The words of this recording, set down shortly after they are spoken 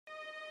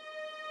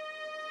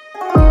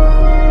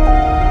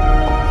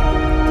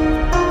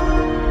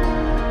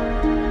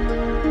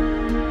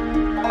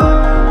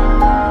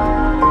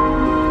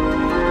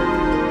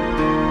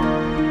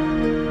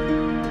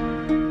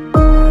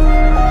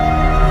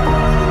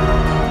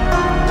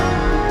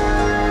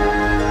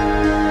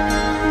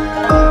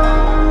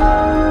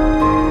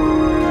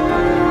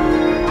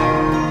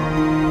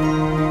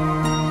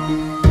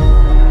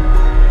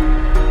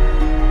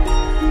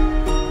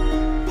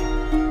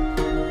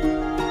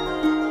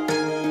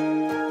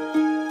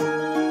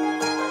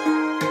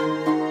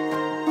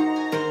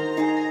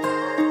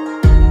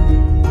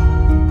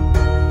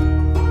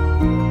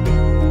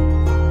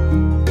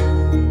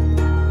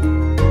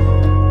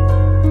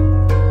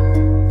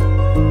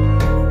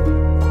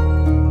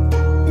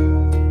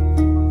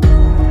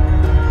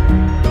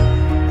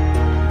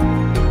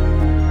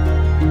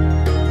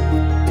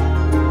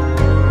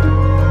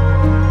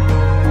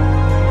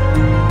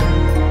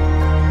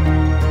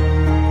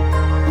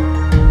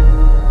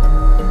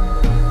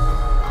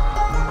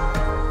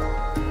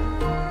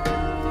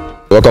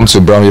Welcome to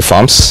BrownHill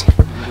Farms.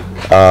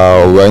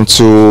 We're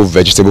into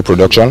vegetable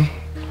production.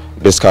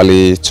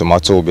 Basically,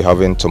 tomato. We'll be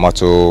having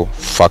tomato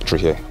factory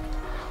here.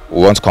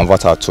 We want to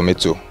convert our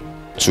tomato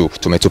to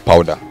tomato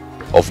powder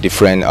of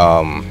different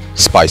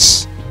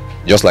spice,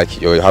 just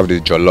like you have the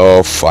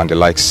jollof and the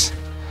likes.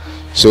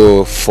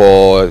 So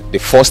for the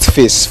first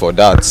phase for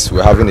that,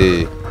 we're having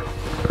a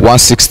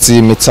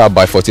 160 meter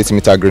by 48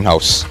 meter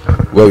greenhouse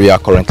where we are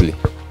currently.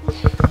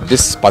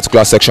 This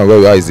particular section where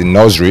we are is the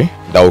nursery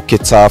that will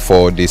cater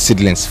for the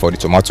seedlings for the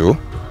tomato.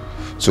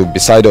 So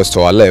beside us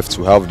to our left,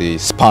 we have the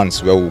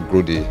spans where we'll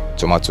grow the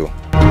tomato.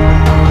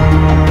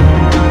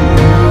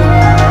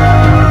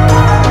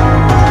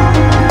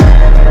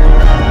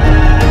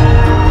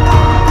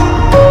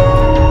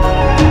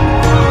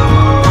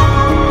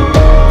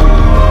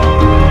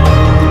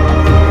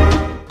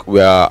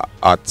 We are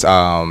at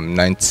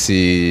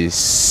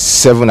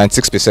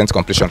 96%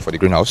 completion for the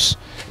greenhouse.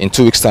 In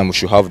 2 weeks' time, we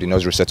should have the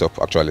nursery set up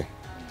actually.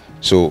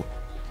 So,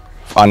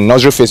 and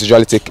nursery phase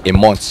usually take a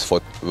month for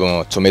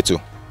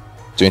tomato,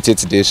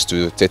 28 days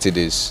to 30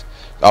 days.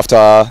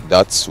 After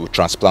that, we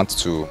transplant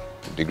to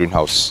the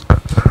greenhouse.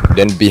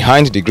 Then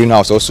behind the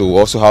greenhouse also, we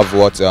also have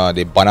what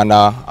the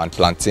banana and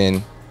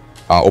plantain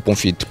open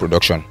feed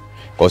production.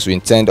 Because we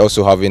intend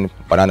also having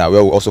banana,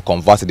 where we also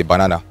convert the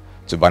banana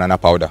to banana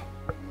powder.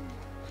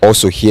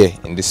 Also here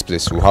in this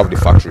place, we'll have the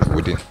factory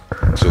within.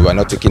 So we're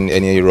not taking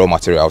any raw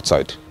material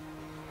outside.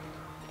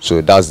 So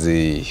that's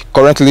the,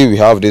 currently we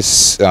have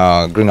this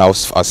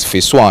greenhouse as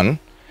phase 1.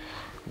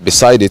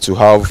 Beside it, we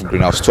have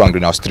greenhouse 2 and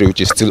greenhouse 3,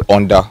 which is still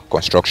under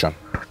construction.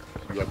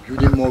 You are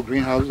building more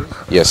greenhouses?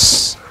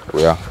 Yes,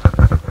 we are.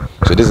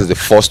 So this is the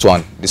first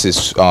one. This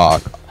is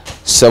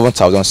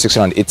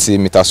 7,680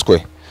 meters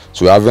square.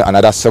 So we have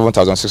another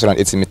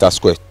 7,680 meters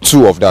square.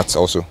 2 of that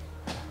also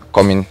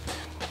coming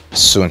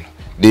soon.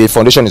 The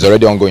foundation is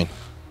already ongoing.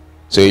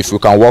 So if we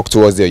can walk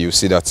towards there, you'll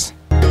see that.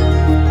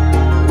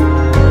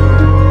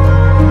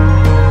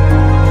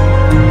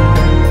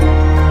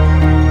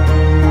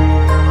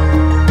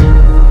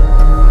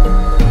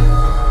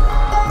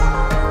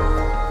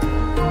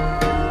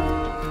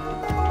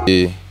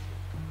 The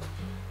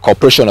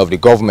cooperation of the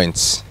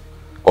government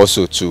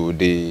also to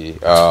the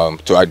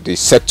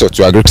sector,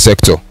 to agri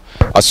sector,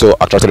 also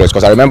attracted us,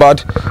 because I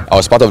remembered I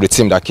was part of the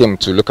team that came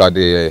to look at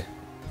the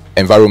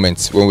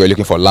environment when we were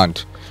looking for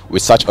land. We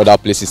searched other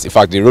places. In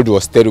fact, the road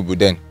was terrible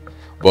then,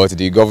 but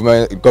the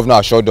governor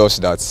assured us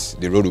that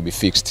the road will be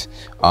fixed.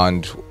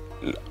 And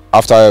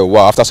after a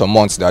while, after some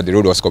months that the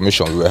road was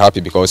commissioned, we were happy,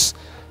 because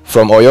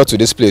from Oyo to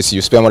this place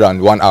you spend more than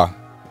 1 hour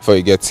before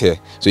you get here.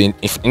 So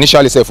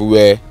initially,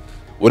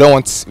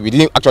 we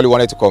didn't actually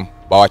want it to come,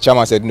 but our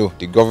chairman said no.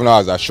 The governor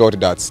has assured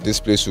that this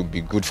place will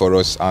be good for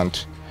us,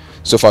 and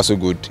so far so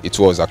good. It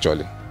was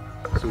actually.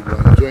 So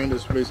we're enjoying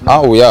this place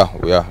now? We are.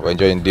 We're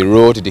enjoying the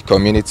road, the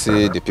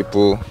community, the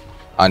people,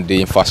 and the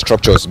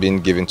infrastructures being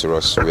given to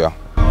us. We are.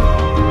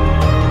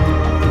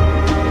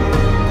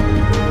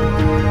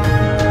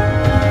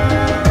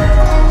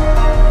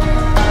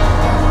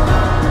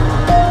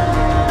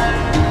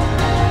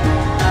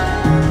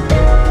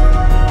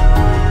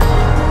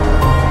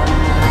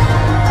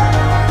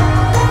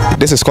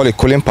 This is called a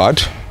cooling pad.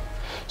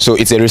 So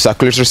it's a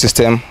recirculatory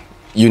system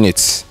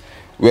unit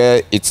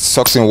where it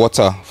sucks in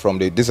water from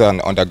this is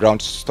an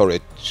underground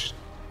storage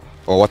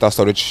or water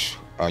storage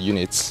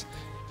unit.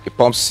 It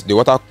pumps, the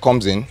water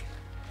comes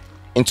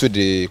into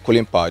the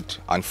cooling pad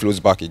and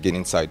flows back again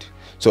inside.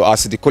 So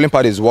as the cooling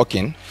pad is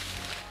working,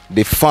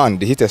 the fan,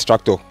 the heat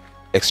extractor,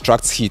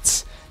 extracts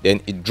heat.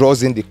 Then it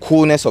draws in the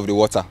coolness of the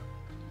water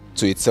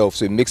to itself.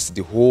 So it makes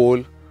the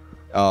whole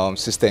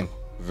system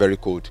very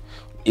cold.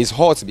 It's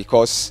hot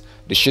because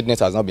the shade net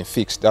has not been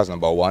fixed. That's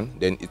number 1.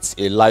 Then it's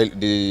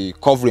the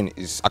covering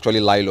is actually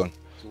nylon.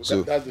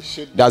 So that's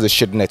the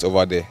shade net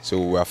over there.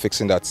 So we are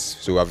fixing that.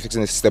 So we are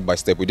fixing it step by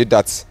step. We did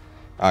that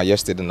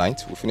yesterday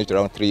night. We finished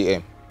around 3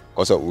 a.m.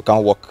 because we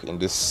can't work in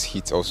this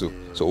heat also.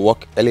 So we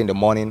work early in the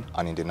morning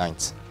and in the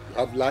night. You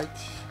have light?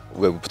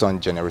 We put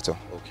on generator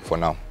for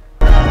now.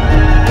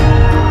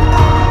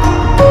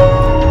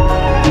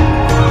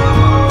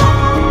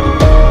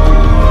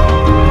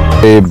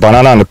 The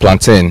banana and the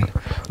plantain,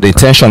 the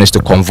intention is to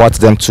convert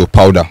them to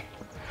powder,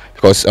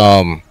 because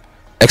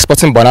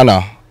exporting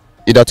banana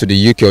either to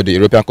the UK or the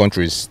European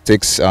countries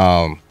takes,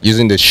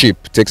 using the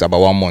ship takes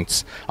about 1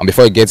 month, and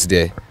before it gets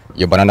there,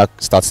 your banana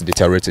starts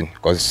deteriorating,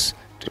 because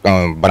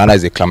banana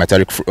is a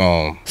climateric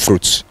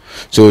fruit.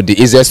 So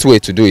the easiest way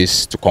to do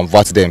is to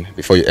convert them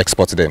before you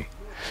export them.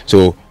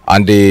 So,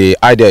 and the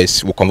idea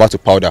is we'll convert to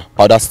powder.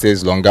 Powder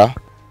stays longer,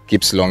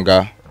 keeps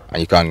longer,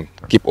 and you can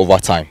keep over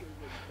time.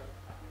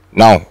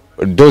 Now,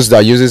 those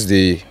that uses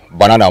the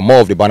banana, more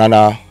of the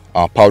banana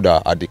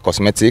powder are the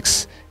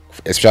cosmetics,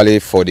 especially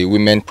for the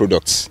women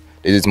products.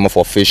 This is more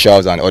for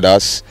facials and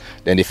others.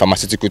 Then the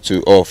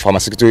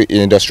pharmaceutical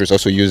industries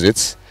also use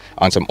it,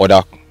 and some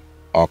other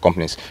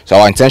companies. So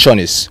our intention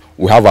is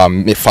we have our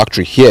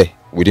factory here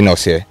within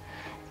us here.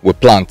 We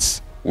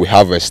plant, we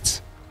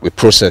harvest, we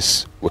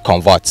process, we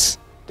convert,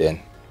 then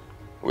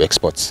we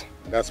export.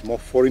 That's more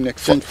foreign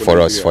exchange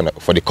for us,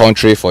 for the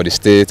country, for the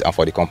state, and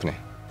for the company.